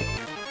fight.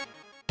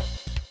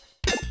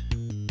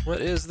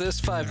 What is this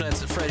Five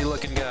Nights at Freddy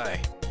looking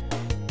guy?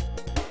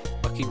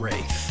 Lucky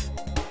Wraith.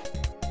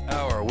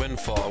 Hour,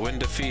 windfall, when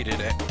defeated,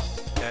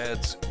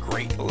 adds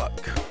great luck.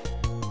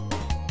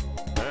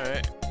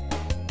 Alright.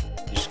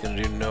 You're just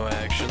gonna do no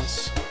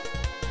actions.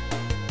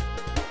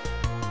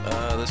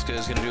 This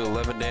guy's gonna do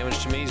 11 damage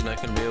to me. He's not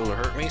gonna be able to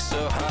hurt me,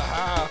 so ha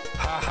ha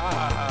ha ha ha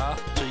ha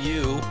to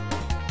you.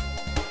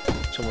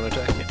 Someone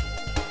attack you.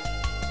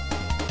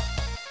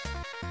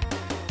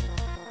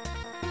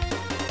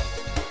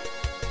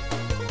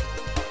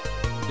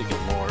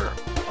 Thinking more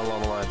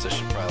along the lines, I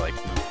should probably like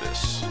move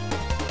this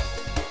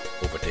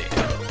over there.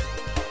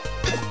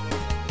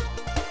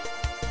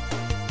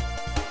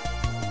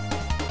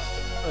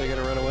 Oh, you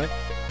gonna run away?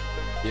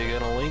 You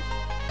gonna leave?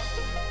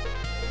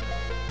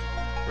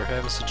 We're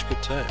having such a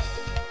good time.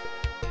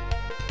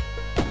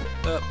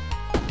 Up.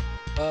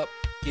 Up.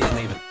 Yeah,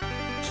 leaving.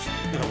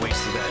 I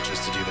wasted that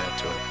just to do that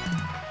to him.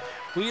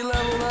 We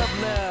leveled up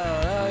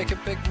now. Now I can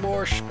pick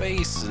more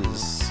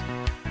spaces.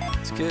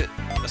 Let's get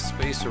a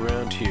space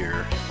around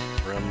here.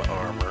 Around my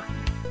armor.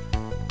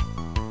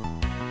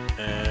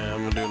 And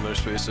I'm gonna do another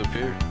space up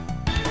here.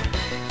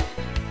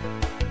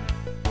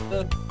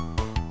 Done.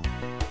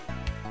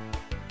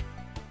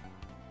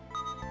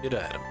 Good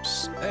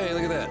items. Hey,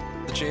 look at that.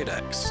 The Jade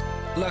Axe.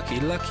 Lucky,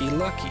 lucky,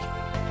 lucky.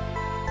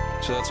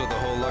 So that's what the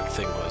whole luck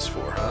thing was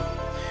for, huh?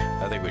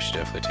 I think we should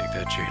definitely take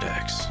that Jade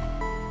Axe.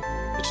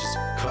 It just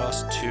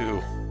costs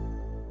 2.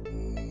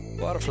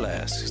 Water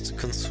flask. It's a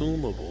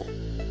consumable.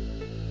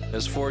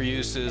 Has 4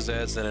 uses,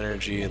 adds that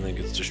energy, and then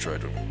gets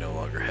destroyed when we no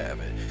longer have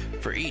it.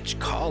 For each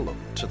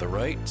column to the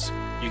right,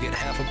 you get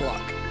half a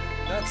block.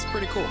 That's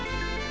pretty cool.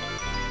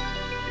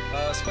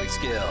 Spike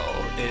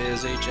skill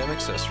is a gem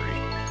accessory.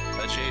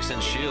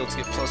 Adjacent shields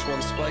get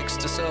 +1 spikes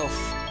to self.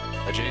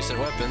 Adjacent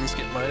weapons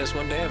get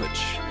 -1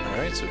 damage.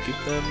 Alright, so keep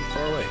them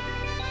far away.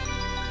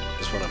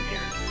 That's what I'm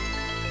hearing.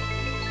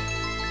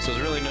 So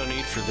there's really no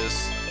need for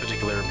this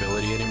particular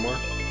ability anymore.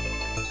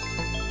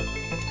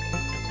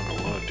 What I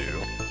want to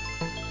do...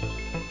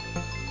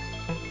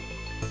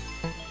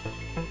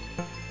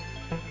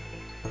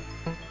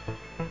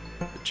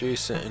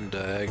 Adjacent and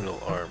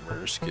diagonal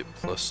armors get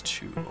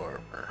 +2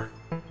 armor.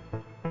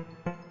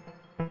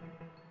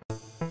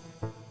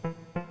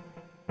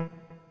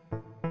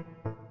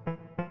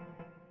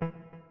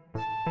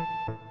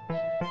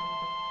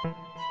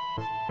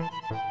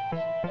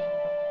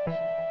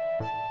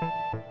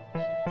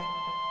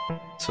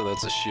 So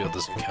that's a shield,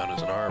 doesn't count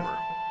as an armor.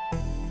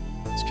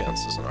 This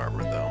counts as an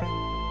armor though.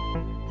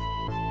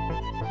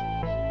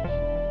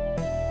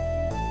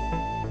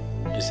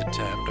 Is it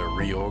time to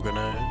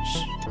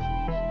reorganize?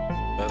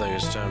 I think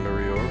it's time to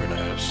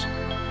reorganize.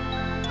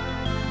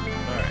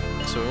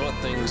 Alright, so we want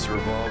things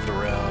revolved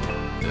around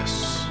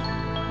this.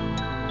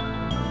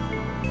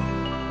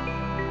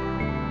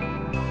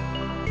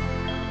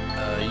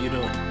 You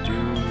don't do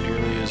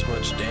nearly as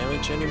much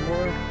damage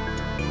anymore.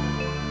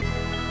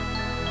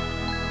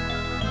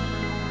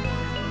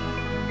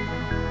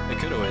 I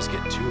could always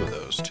get 2 of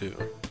those too.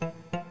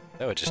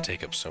 That would just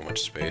take up so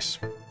much space.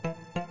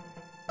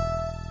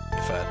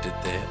 If I did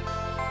that.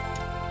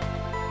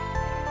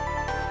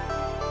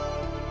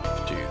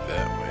 Do it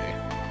that way.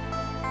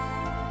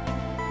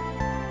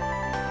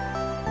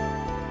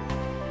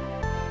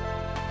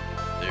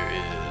 There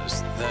is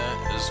that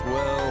as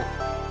well.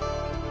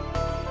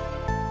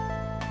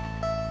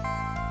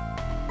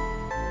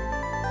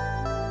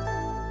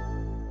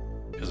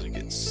 Because it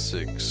gets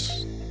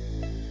 6.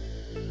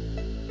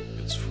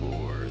 It's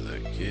 4.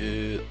 That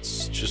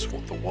gets just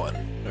the 1.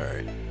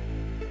 Alright.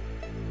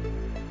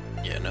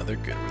 Yeah, no, they're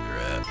good where they're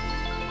at.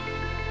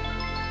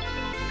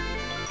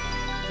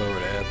 If I were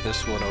to add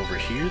this one over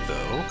here,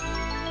 though,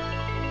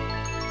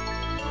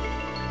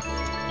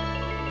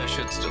 I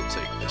should still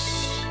take this.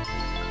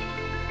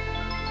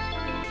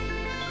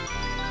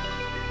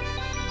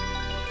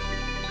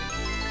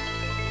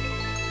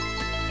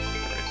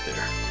 Right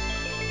there.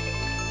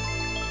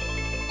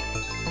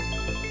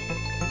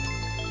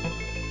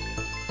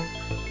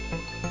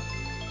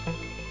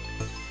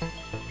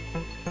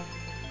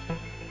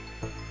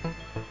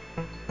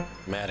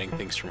 I'm adding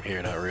things from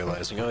here, not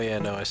realizing, oh yeah,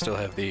 no, I still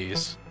have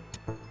these.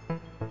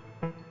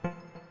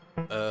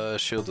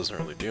 Shield doesn't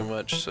really do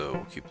much, so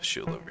we'll keep the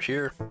shield over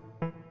here.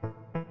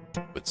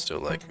 But still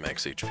like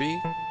max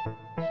HP.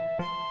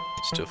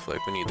 Still feel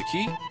like we need the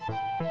key.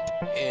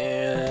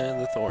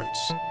 And the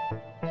thorns.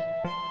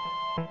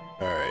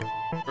 Alright,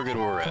 we're good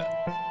where we're at.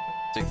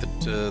 Take the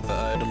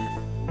item.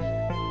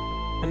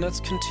 And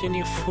let's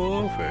continue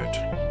forward.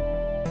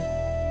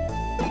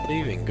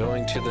 Leaving,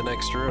 going to the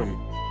next room.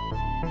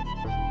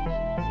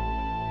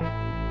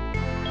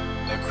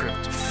 A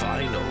crypt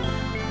final.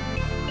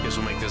 Guess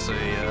we'll make this a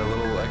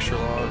little extra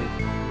long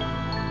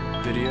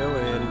video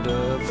and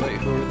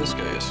fight whoever this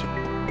guy is.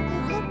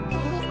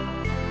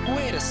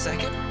 Wait a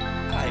second.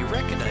 I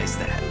recognize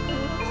that.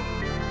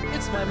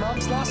 It's my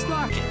mom's lost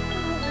locket.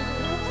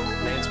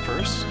 Man's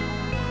purse?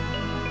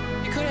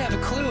 You could have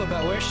a clue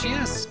about where she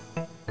is.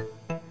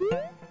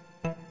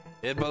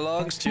 It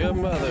belongs to your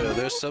mother.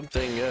 There's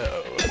something,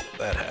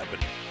 that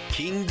happened.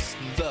 King's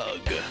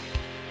Thug.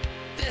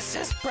 This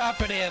is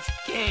property of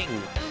King.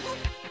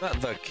 Not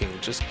the King,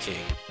 just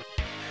King.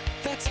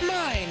 That's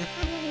mine.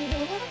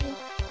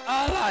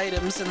 All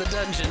items in the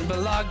dungeon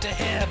belong to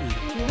him.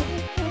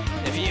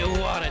 If you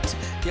want it,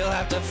 you'll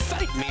have to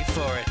fight me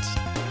for it.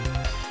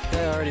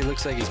 That already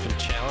looks like he's been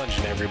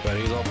challenging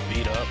everybody. He's all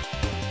beat up.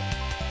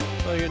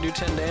 Oh, you're gonna do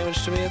 10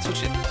 damage to me? That's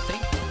what you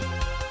think?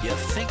 You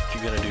think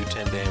you're gonna do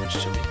 10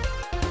 damage to me?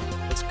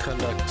 What's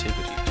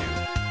conductivity do?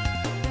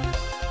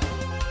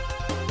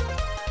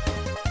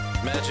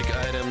 Magic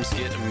items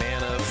get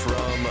mana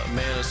from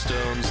mana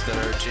stones that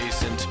are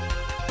adjacent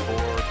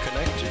or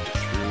connected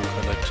through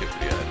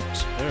conductivity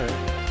items. Alright.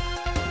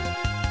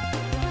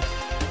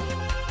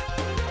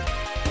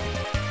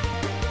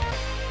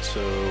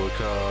 So it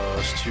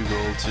costs 2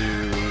 gold to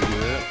do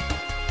that.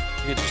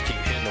 You could just keep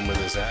hitting him with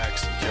his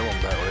axe and kill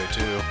him that way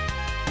too.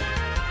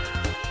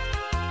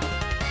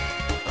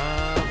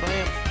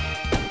 Bam.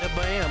 Yeah,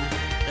 bam.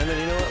 And then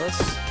you know what? Let's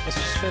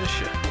just finish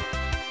you.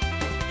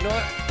 You know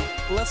what?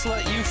 Let's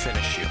let you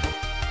finish you.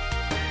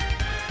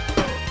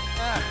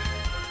 Ah.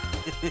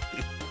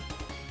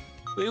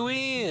 We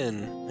win!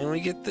 And we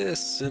get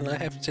this, and I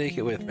have to take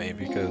it with me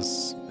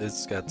because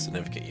it's got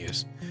significant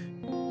use.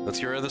 Let's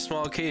get rid of the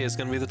small key. It's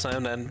gonna be the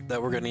time then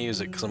that we're gonna use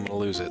it because I'm gonna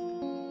lose it.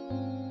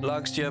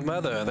 Belongs to your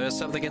mother. There's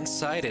something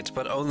inside it,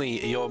 but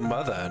only your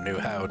mother knew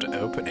how to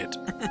open it.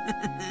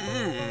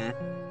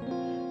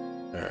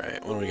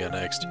 Alright, what do we got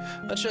next?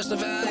 A chest of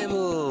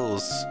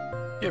valuables!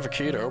 You have a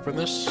key to open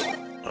this?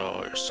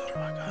 Oh, you're so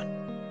my god.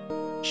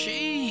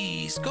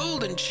 Cheese!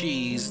 Golden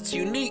cheese! It's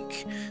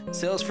unique!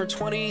 Sells for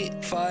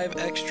 25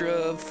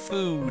 extra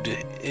food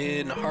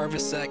in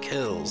Harvest Sack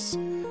Hills.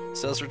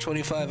 Sells for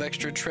 25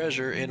 extra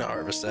treasure in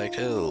Harvest Sack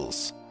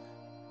Hills.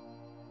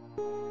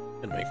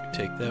 Gonna make me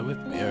take that with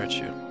me, aren't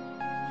you?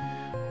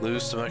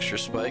 Lose some extra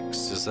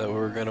spikes? Is that what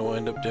we're gonna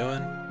wind up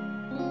doing?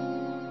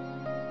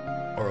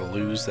 Or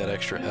lose that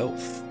extra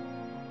health?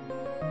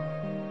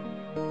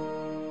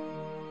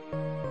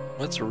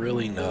 That's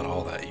really not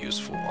all that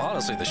useful.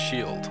 Honestly, the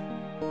shield,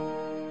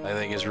 I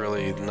think, is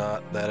really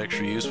not that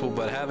extra useful,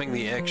 but having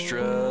the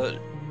extra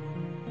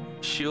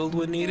shield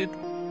when needed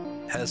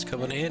has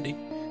come in handy.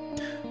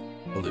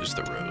 We'll lose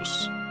the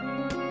rose.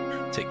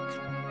 Take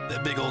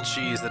that big old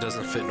cheese that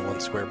doesn't fit in one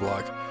square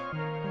block.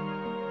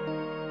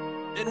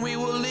 And we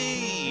will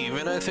leave,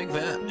 and I think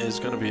that is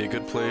going to be a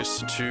good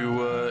place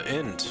to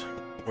end.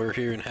 We're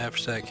here in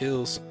Haversack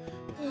Hills,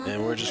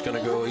 and we're just going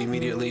to go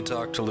immediately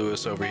talk to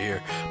Lewis over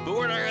here. But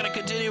we're not going to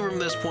continue from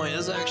this point.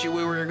 This is actually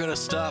where we're going to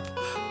stop,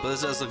 but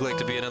this does look like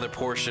to be another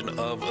portion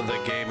of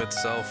the game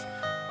itself,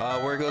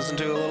 where it goes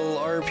into a little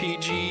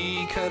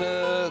RPG kind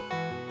of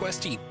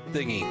questy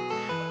thingy,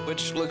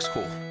 which looks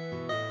cool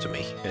to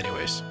me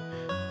anyways.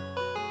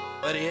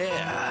 But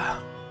yeah,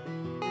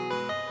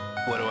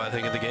 what do I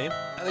think of the game?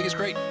 I think it's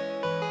great.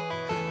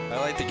 I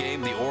like the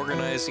game. The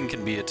organizing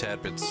can be a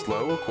tad bit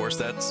slow. Of course,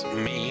 that's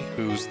me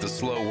who's the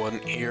slow one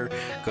here,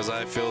 because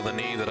I feel the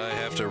need that I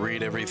have to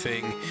read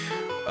everything.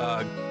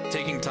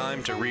 Taking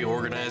time to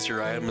reorganize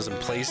your items and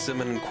place them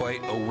in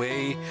quite a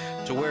way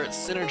to where it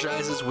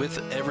synergizes with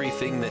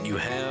everything that you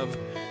have.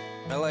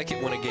 I like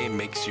it when a game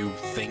makes you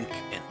think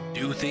and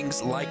do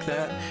things like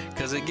that,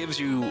 because it gives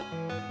you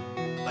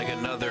like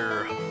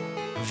another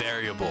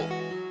variable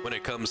when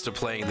it comes to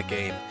playing the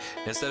game.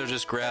 Instead of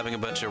just grabbing a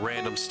bunch of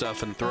random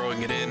stuff and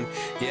throwing it in,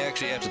 you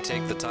actually have to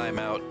take the time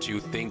out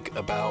to think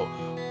about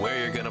where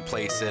you're gonna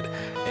place it,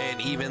 and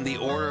even the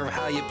order of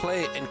how you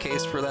play it. In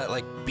case for that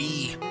like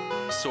B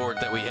sword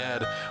that we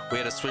had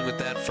to swing with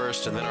that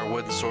first and then our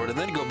wooden sword, and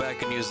then go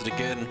back and use it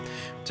again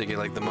to get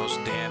like the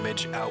most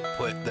damage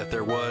output that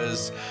there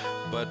was.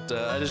 But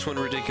I just went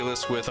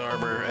ridiculous with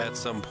armor at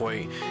some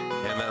point,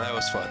 and that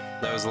was fun.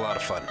 That was a lot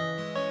of fun.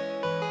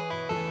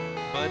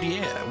 But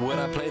yeah, would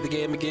I play the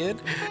game again?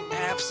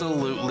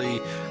 Absolutely,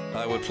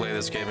 I would play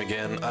this game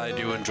again. I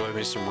do enjoy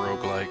me some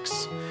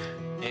roguelikes,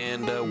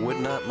 and would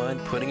not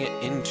mind putting it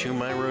into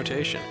my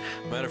rotation.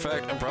 Matter of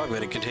fact, I'm probably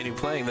going to continue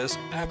playing this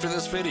after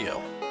this video.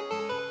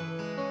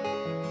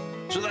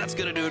 So that's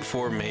going to do it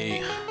for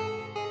me.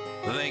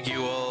 Thank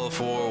you all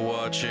for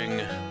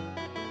watching,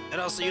 and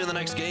I'll see you in the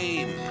next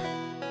game.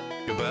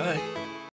 Goodbye.